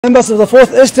Members of the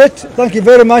Fourth Estate, thank you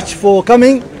very much for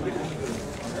coming.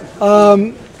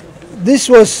 This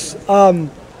was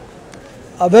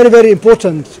a very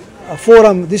important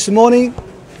forum this morning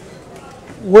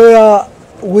where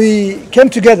we came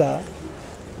together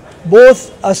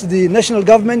both as the national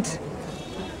government,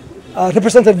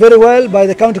 represented very well by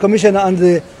the county commissioner and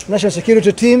the national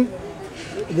security team,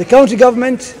 the county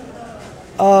government,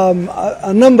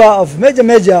 a number of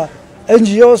major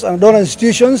NGOs and donor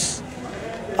institutions,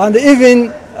 and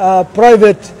even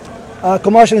private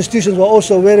commercial institutions were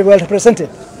also very well represented.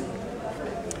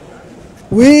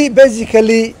 We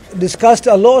basically discussed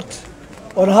a lot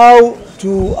on how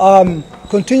to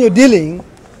continue dealing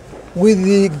with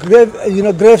the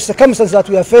grave circumstances that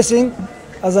we are facing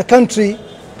as a country,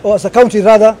 or as a county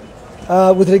rather,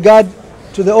 with regard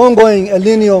to the ongoing El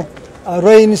Nino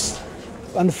rains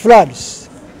and floods.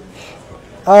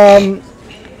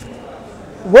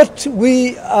 What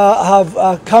we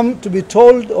have come to be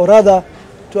told, or rather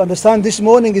to understand this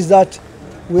morning, is that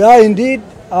we are indeed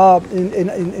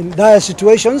in dire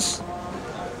situations.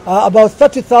 About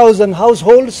 30,000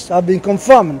 households have been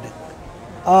confirmed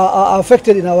are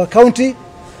affected in our county,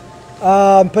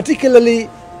 particularly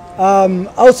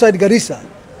outside Garissa.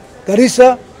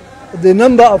 Garissa, the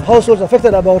number of households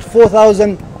affected about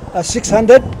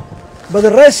 4,600, but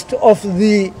the rest of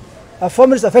the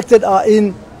families affected are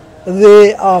in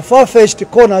the far-fetched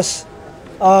corners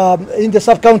in the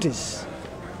sub-counties.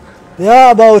 There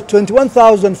are about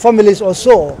 21,000 families or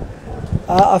so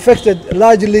affected,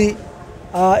 largely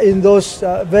in those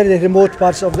very remote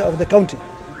parts of the county.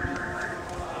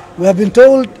 We have been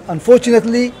told,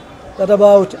 unfortunately, that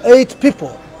about 8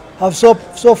 people have so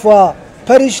far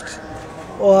perished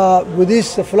with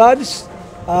these floods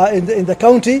in the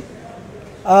county,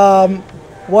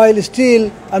 while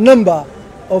still a number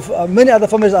of many other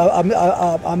families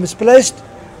are misplaced,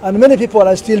 and many people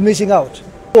are still missing out.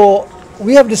 So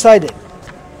we have decided,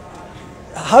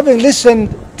 having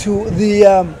listened to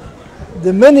the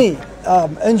many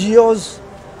NGOs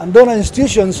and donor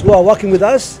institutions who are working with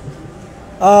us,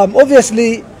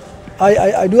 obviously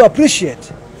I do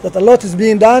appreciate that a lot is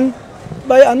being done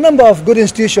by a number of good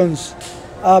institutions,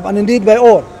 and indeed by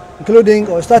all, including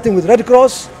or starting with Red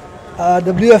Cross,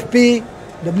 WFP,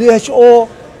 WHO,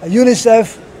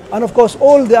 UNICEF, and of course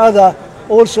all the other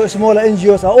also smaller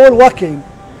NGOs are all working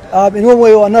in one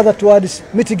way or another towards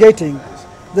mitigating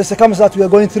the circumstances that we are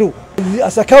going through.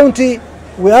 As a county,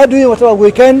 we are doing whatever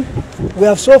we can. We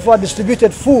have so far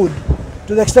distributed food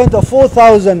to the extent of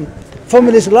 4,000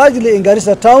 families, largely in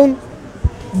Garissa town,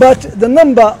 but the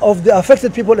number of the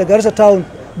affected people in Garissa town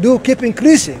do keep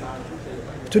increasing.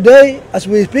 Today, as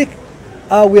we speak,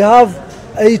 we have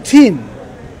 18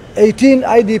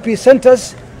 IDP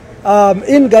centers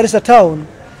in Garissa town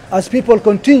as people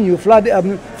continue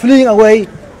fleeing away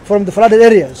from the flooded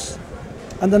areas,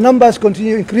 and the numbers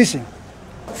continue increasing.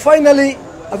 Finally,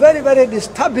 a very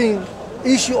disturbing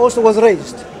issue also was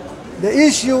raised: the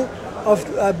issue of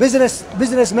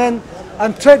businessmen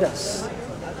and traders,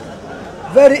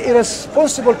 very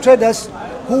irresponsible traders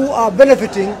who are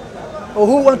benefiting or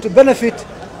who want to benefit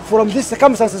from these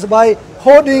circumstances by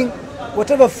hoarding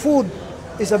whatever food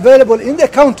is available in the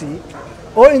county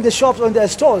or in the shops or in their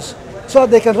stores, so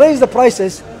that they can raise the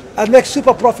prices and make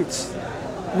super profits.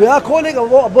 We are calling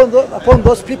upon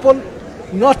those people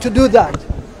not to do that,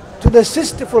 to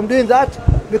desist from doing that,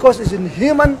 because it's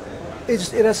inhuman,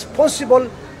 it's irresponsible,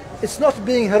 it's not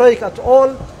being heroic at all,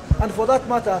 and for that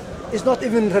matter, it's not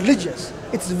even religious.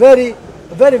 It's very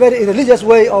irreligious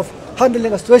way of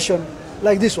handling a situation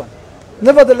like this one.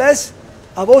 Nevertheless,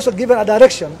 I've also given a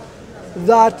direction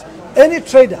that any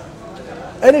trader,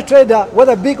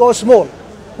 whether big or small,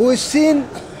 who is seen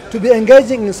to be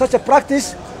engaging in such a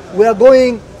practice, we are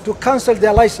going to cancel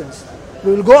their license.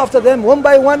 We will go after them one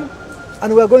by one,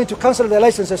 and we are going to cancel their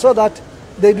licenses so that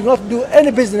they do not do any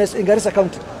business in Garissa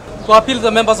County. To appeal to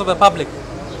the members of the public,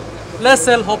 let's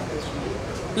sell hope.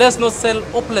 Let's not sell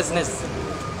hopelessness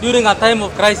during a time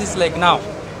of crisis like now.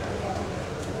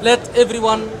 Let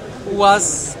everyone who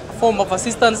has a form of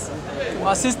assistance to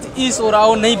assist his or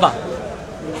our neighbor.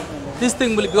 This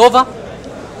thing will be over.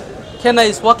 Kenya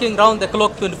is working round the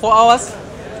clock 24 hours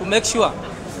to make sure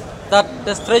that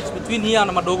the stretch between here and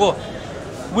Madogo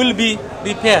will be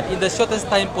repaired in the shortest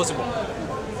time possible.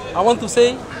 I want to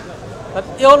say that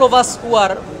all of us who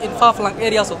are in far-flung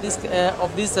areas of this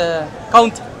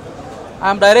county,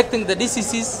 I am directing the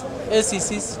DCCs,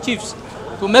 ACCs, chiefs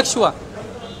to make sure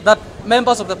that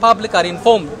members of the public are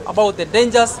informed about the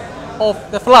dangers of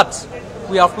the floods.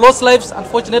 We have lost lives,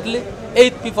 unfortunately,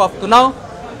 8 people up to now,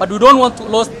 but we don't want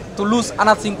to lose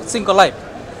another single life.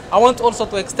 I want also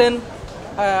to extend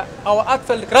our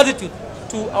heartfelt gratitude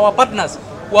to our partners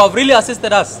who have really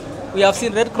assisted us. We have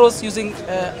seen Red Cross using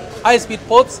high-speed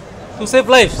boats to save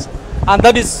lives, and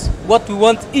that is what we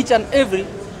want each and every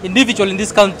individual in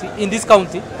this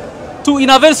county to, in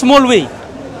a very small way,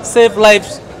 save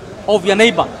lives of your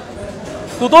neighbor.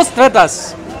 To those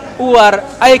traders who are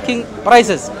hiking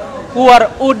prices, who are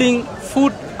hoarding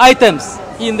food items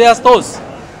in their stores,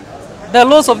 the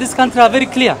laws of this country are very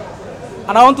clear.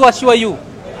 And I want to assure you,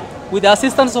 with the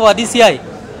assistance of our DCI,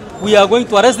 we are going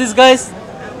to arrest these guys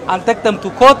and take them to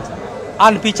court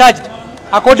and be charged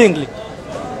accordingly.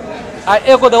 I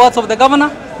echo the words of the governor.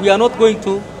 We are not going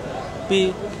to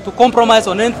compromise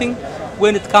on anything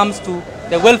when it comes to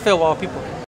the welfare of our people.